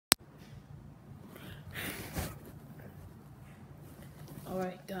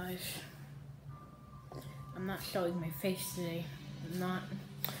Alright guys, I'm not showing my face today. I'm not,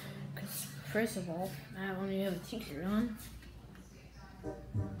 because first of all, I only have a t-shirt on.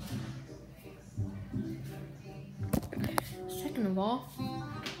 Second of all,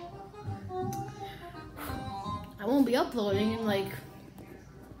 I won't be uploading in like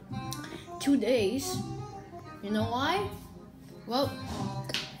 2 days. You know why? Well,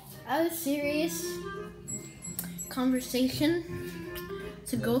 I had a serious conversation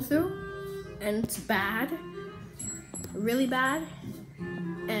to go through, and it's bad, really bad,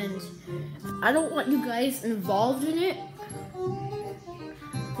 and I don't want you guys involved in it.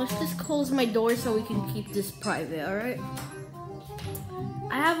 Let's just close my door so we can keep this private, alright?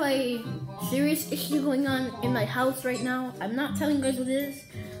 I have a serious issue going on in my house right now. I'm not telling you guys what it is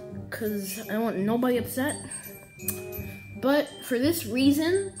because I don't want nobody upset. But for this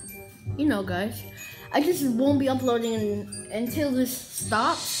reason, you know guys, I just won't be uploading until this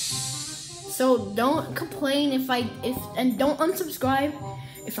stops. So don't complain and don't unsubscribe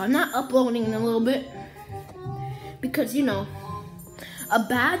if I'm not uploading in a little bit, because you know, a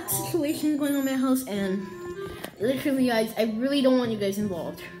bad situation is going on in my house, and literally guys, I really don't want you guys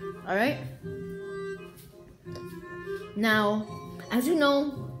involved. Alright? Now, as you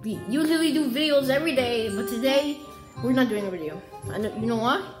know, we usually do videos every day, but today we're not doing a video. You know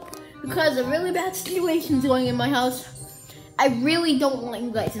why? Because a really bad situation is going in my house. I really don't want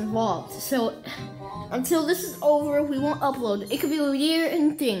you guys involved. So until this is over, we won't upload. It could be a year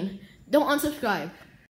and thing. Don't unsubscribe.